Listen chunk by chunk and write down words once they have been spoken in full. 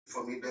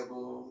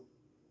formidable,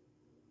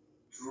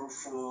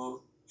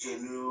 truthful,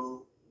 genuine,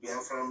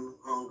 Biafran,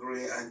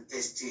 hungry and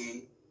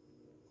tasty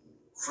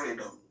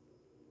freedom.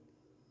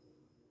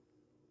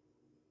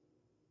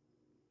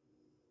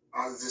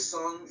 As the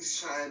sun is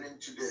shining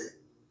today,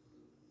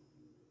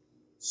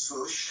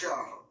 so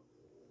shall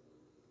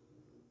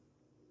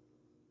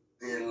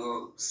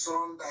the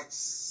sun that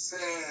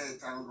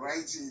set and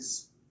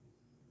rises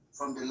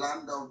from the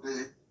land of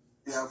the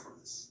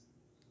Biafrans.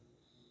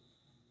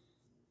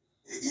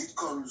 It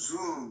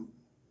consumed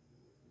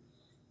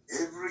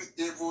every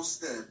evil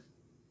step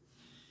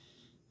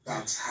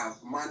that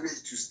have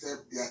managed to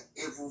step their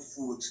evil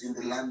foot in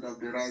the land of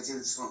the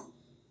rising sun.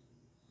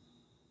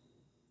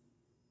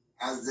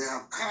 As they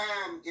have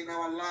come in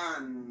our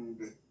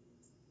land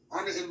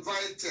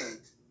uninvited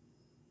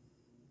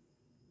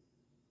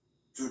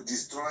to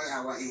destroy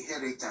our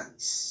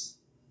inheritance,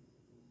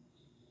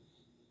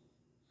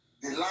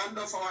 the land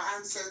of our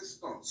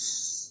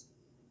ancestors,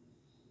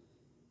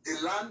 the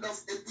land of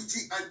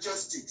equity and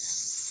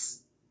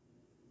justice,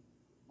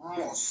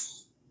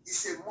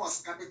 it's a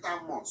must, capital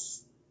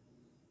must,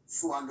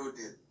 swallow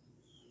them.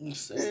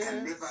 They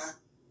can never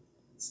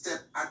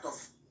step out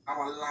of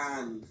our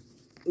land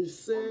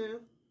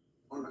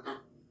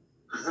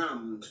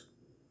unharmed,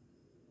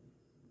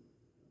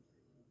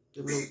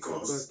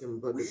 because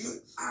we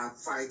are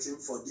fighting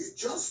for this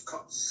just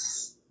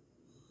cause.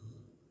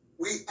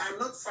 We are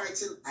not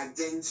fighting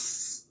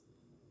against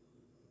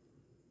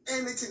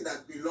anything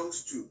that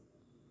belongs to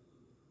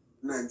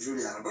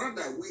Nigeria.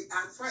 Rather, we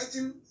are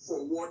fighting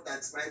for what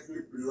that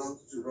rightfully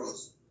belongs to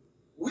us,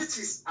 which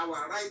is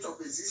our right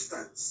of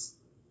existence,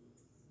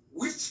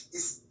 which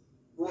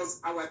was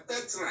our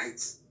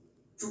birthright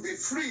to be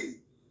free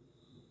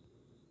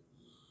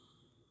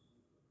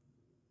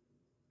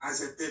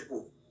as a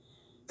people.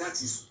 That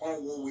is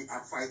all what we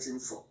are fighting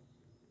for.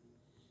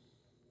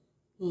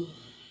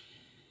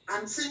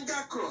 And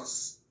finger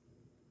cross,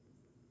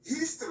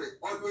 history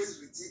always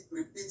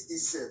repeats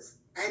itself,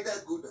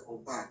 either good or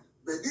bad.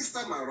 But this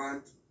time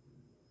around,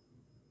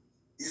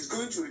 it's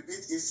going to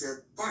repeat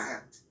itself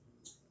bad,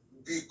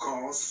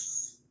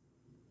 because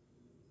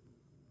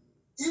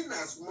in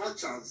as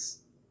much as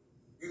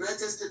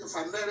United States of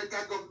America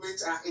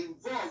governments are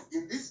involved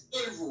in this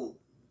evil,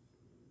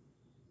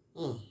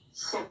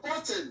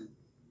 supporting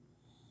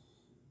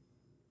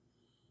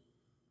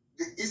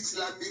the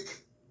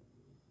Islamic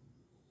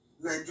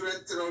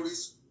Nigerian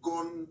terrorist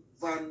government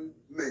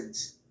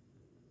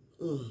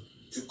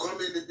to come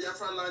in the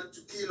Biafra land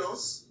to kill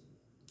us,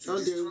 to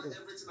destroy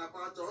everything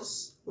about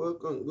us.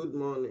 Welcome, good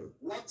morning.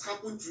 What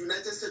happened to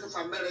United States of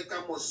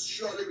America must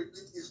surely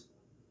repeat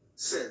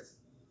itself.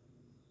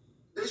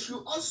 They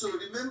should also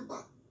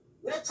remember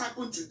what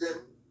happened to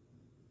them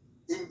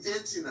in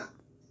Vietnam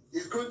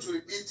is going to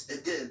repeat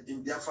again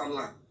in Biafra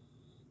land.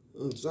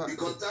 Exactly.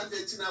 Because that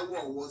Vietnam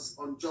war was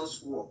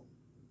unjust war.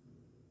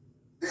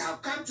 They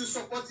have come to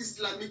support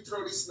Islamic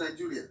terrorist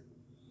Nigeria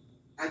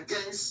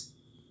against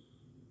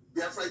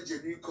Biafra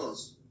genuine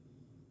cause.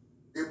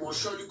 They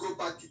must surely go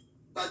back to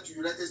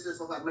United States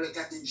of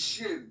America in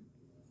shame.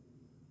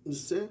 You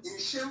see? In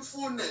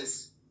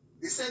shamefulness.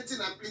 The same thing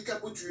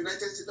applicable to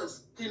United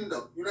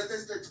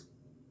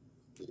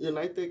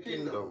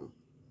Kingdom.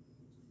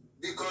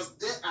 Because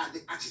they are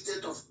the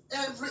architect of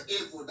every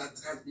evil that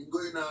has been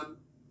going on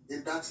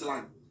in that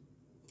land.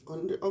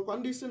 Very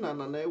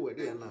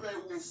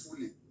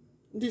woefully.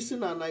 This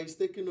is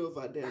taking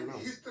over there and now.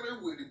 History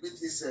will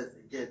repeat itself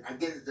again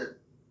against them.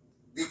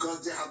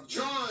 Because they have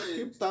joined.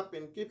 Keep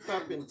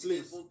tapping,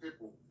 please.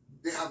 People.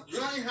 They have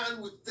joined hands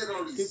with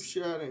terrorists. Keep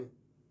sharing.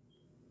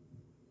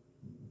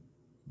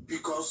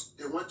 Because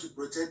they want to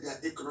protect their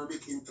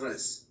economic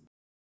interests.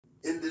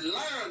 In the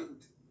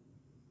land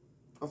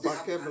Of they our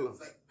have Kevlar.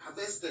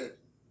 harvested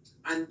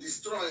and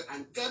destroyed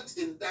and kept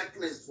in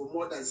darkness for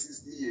more than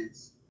 60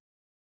 years.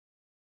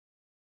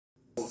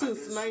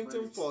 Since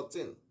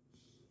 1914.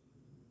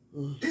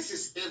 This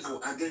is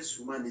evil against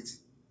humanity.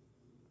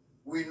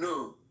 We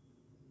know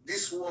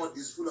this world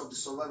is full of the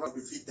survival of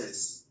the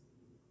fittest.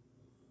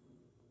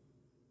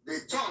 They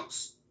thought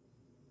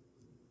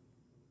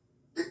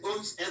the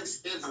always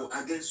ends evil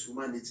against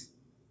humanity.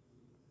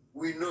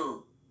 We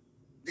know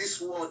this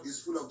world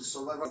is full of the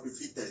survival of the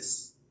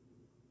fittest.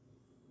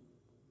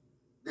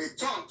 They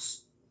thought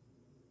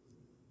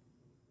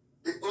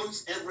they own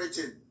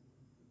everything.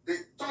 They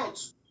thought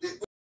they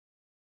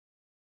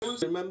own.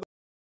 Remember.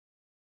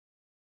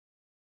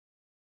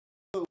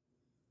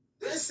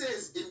 They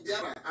says in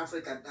Biafra,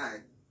 Africa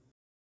died.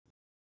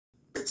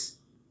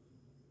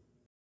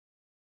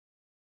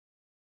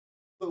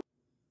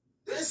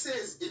 They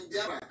says in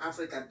Biafra,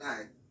 Africa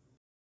died.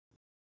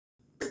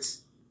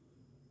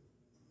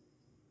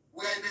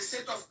 We are in a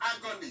state of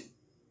agony.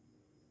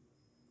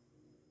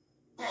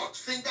 But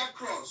finger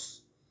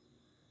crossed,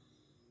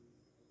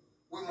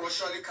 we must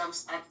surely come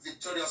out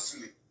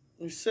victoriously.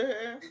 You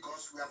say?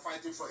 Because we are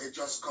fighting for a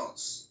just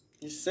cause.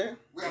 You say?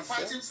 We are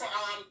fighting for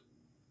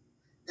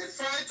a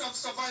fight of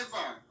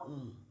survival.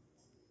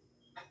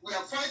 We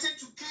are fighting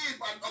to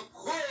keep and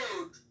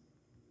uphold